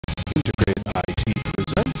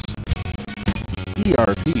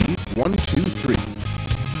ERP 123.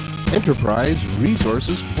 Enterprise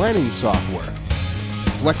Resources Planning Software.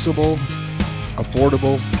 Flexible,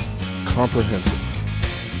 affordable, comprehensive.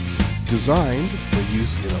 Designed for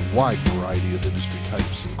use in a wide variety of industry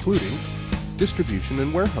types, including distribution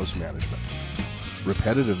and warehouse management,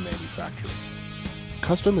 repetitive manufacturing,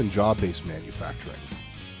 custom and job-based manufacturing,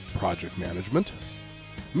 project management,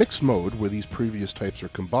 mixed mode where these previous types are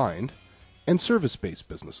combined, and service-based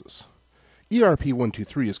businesses. ERP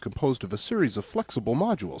 123 is composed of a series of flexible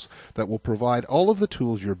modules that will provide all of the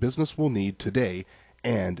tools your business will need today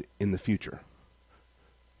and in the future.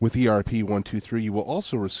 With ERP 123, you will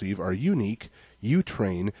also receive our unique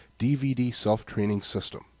U-Train DVD self-training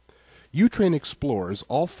system. U-Train explores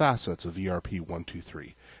all facets of ERP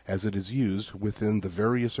 123 as it is used within the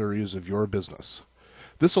various areas of your business.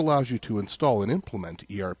 This allows you to install and implement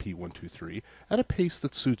ERP 123 at a pace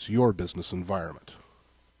that suits your business environment.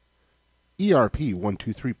 ERP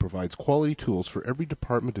 123 provides quality tools for every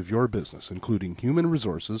department of your business, including human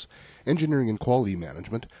resources, engineering and quality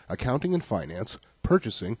management, accounting and finance,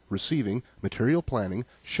 purchasing, receiving, material planning,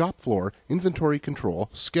 shop floor, inventory control,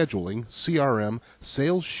 scheduling, CRM,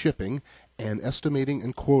 sales, shipping, and estimating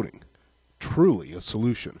and quoting. Truly a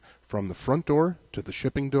solution from the front door to the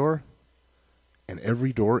shipping door and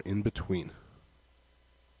every door in between.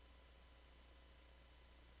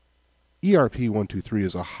 ERP 123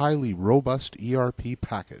 is a highly robust ERP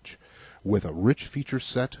package with a rich feature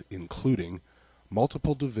set including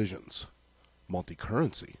multiple divisions,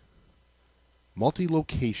 multi-currency,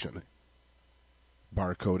 multi-location,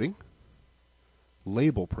 barcoding,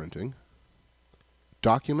 label printing,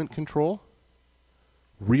 document control,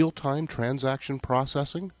 real-time transaction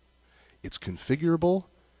processing. It's configurable,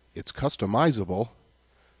 it's customizable,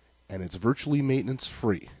 and it's virtually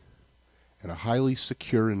maintenance-free, and a highly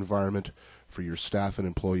secure environment for your staff and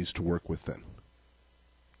employees to work within.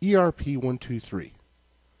 ERP 123.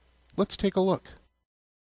 Let's take a look.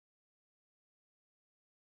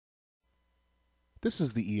 This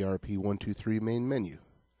is the ERP 123 main menu.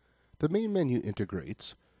 The main menu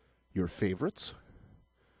integrates your favorites,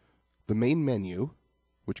 the main menu,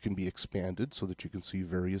 which can be expanded so that you can see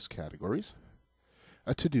various categories,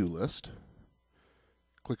 a to-do list.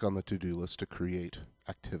 Click on the to-do list to create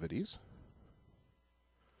activities,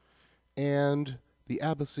 and the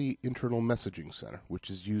Abaci Internal Messaging Center, which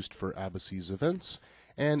is used for Abaci's events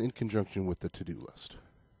and in conjunction with the to-do list.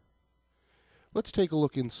 Let's take a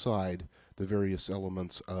look inside the various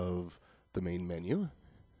elements of the main menu.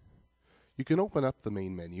 You can open up the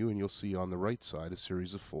main menu and you'll see on the right side a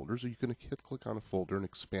series of folders, or you can click on a folder and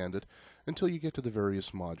expand it until you get to the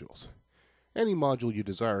various modules. Any module you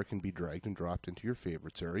desire can be dragged and dropped into your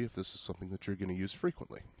favorites area if this is something that you're going to use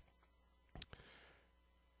frequently.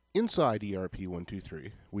 Inside ERP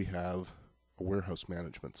 123, we have a warehouse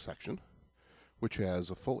management section, which has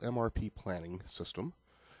a full MRP planning system,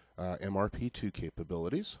 MRP2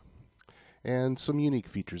 capabilities, and some unique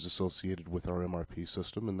features associated with our MRP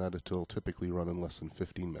system, in that it will typically run in less than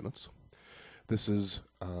 15 minutes. This is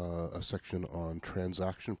a section on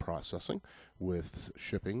transaction processing with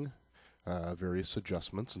shipping, various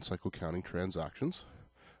adjustments and cycle counting transactions,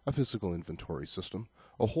 a physical inventory system,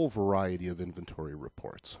 a whole variety of inventory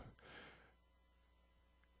reports,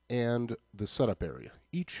 and the setup area.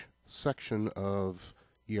 Each section of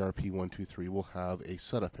ERP 123 will have a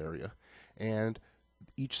setup area, and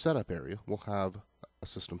each setup area will have a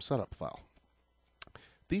system setup file.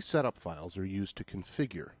 These setup files are used to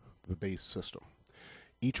configure the base system.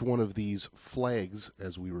 Each one of these flags,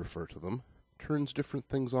 as we refer to them, turns different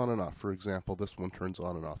things on and off. For example, this one turns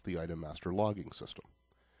on and off the item master logging system.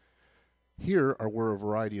 Here are where a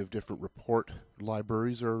variety of different report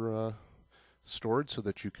libraries are stored so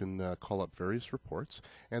that you can call up various reports,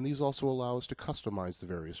 and these also allow us to customize the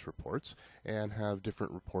various reports and have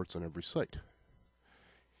different reports on every site.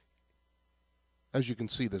 As you can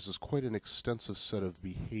see, this is quite an extensive set of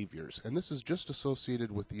behaviors, and this is just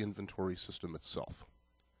associated with the inventory system itself.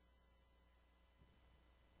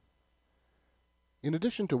 In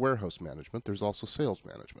addition to warehouse management, there's also sales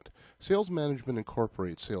management. Sales management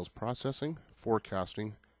incorporates sales processing,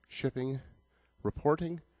 forecasting, shipping,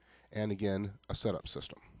 reporting, and again, a setup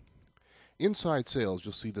system. Inside sales,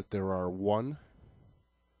 you'll see that there are 1,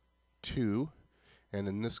 2, and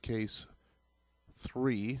in this case,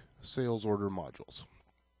 3 sales order modules.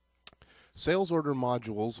 Sales order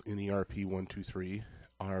modules in ERP 123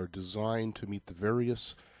 are designed to meet the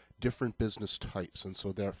various different business types, and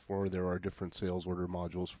so therefore there are different sales order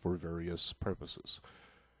modules for various purposes.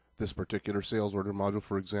 This particular sales order module,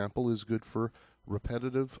 for example, is good for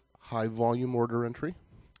repetitive high volume order entry,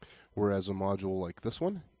 whereas a module like this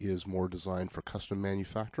one is more designed for custom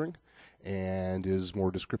manufacturing and is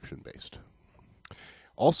more description based.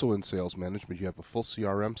 Also in sales management, you have a full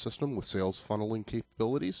CRM system with sales funneling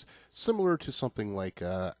capabilities, similar to something like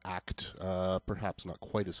ACT, perhaps not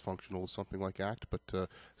quite as functional as something like ACT, but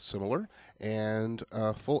similar, and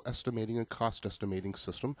a full estimating and cost estimating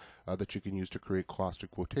system that you can use to create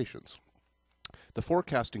costed quotations. The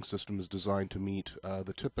forecasting system is designed to meet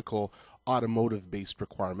the typical automotive-based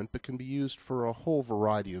requirement, but can be used for a whole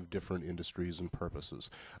variety of different industries and purposes.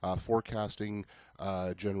 Forecasting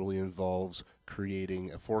generally involves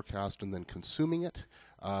creating a forecast and then consuming it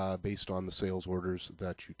based on the sales orders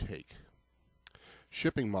that you take.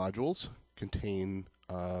 Shipping modules contain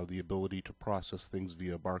the ability to process things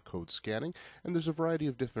via barcode scanning, and there's a variety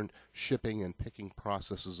of different shipping and picking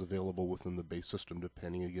processes available within the base system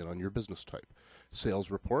depending again on your business type.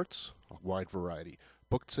 Sales reports, a wide variety.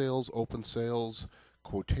 Booked sales, open sales,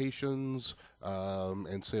 quotations,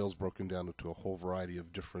 and sales broken down into a whole variety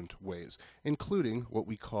of different ways, including what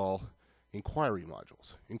we call inquiry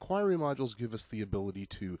modules. Inquiry modules give us the ability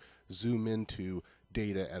to zoom into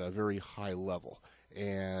data at a very high level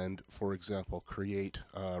and, for example, create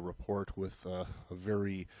a report with a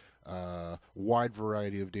very wide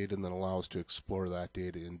variety of data and then allow us to explore that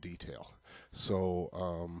data in detail. So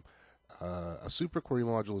a superquery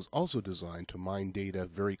module is also designed to mine data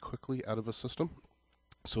very quickly out of a system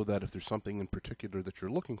so that if there's something in particular that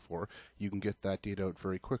you're looking for, you can get that data out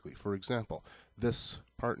very quickly. For example, this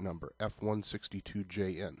part number,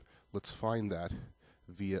 F162JN, let's find that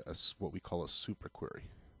via what we call a superquery.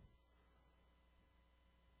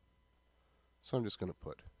 So I'm just going to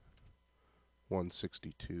put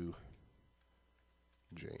 162JN,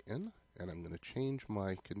 and I'm going to change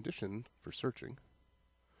my condition for searching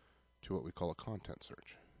to what we call a content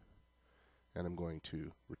search. And I'm going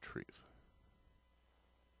to retrieve.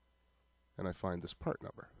 And I find this part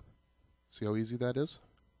number. See how easy that is?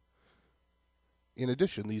 In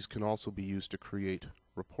addition, these can also be used to create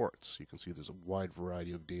reports. You can see there's a wide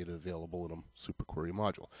variety of data available in a superquery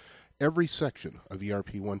module. Every section of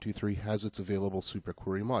ERP 123 has its available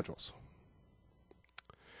superquery modules.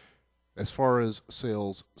 As far as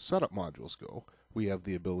sales setup modules go, we have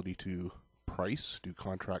the ability to price, do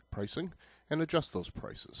contract pricing, and adjust those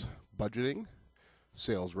prices. Budgeting,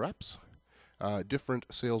 sales reps, different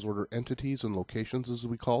sales order entities and locations as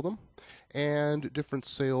we call them, and different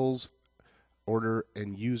sales order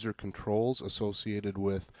and user controls associated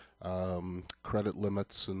with credit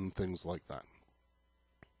limits and things like that.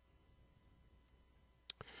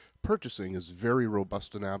 Purchasing is very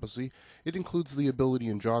robust in Abaci. It includes the ability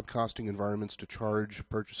in job costing environments to charge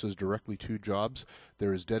purchases directly to jobs.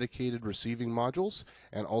 There is dedicated receiving modules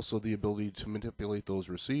and also the ability to manipulate those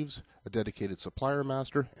receives, a dedicated supplier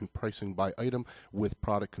master, and pricing by item with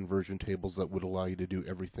product conversion tables that would allow you to do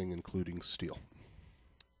everything including steel.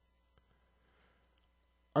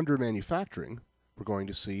 Under manufacturing, we're going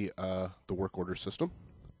to see the work order system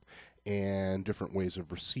and different ways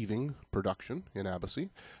of receiving production in Abaci.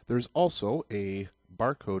 There's also a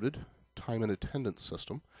barcoded time and attendance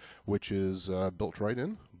system, which is built right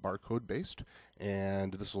in, barcode based,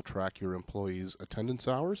 and this will track your employees' attendance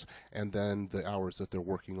hours and then the hours that they're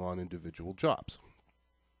working on individual jobs.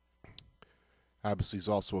 Abaci is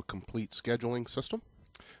also a complete scheduling system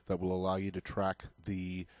that will allow you to track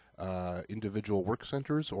the individual work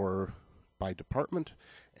centers or by department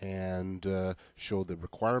and show the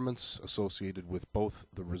requirements associated with both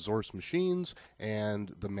the resource machines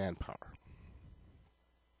and the manpower.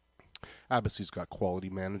 Abaci's got quality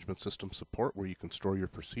management system support where you can store your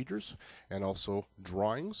procedures and also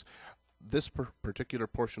drawings. This particular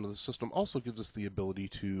portion of the system also gives us the ability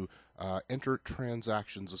to enter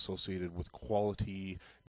transactions associated with quality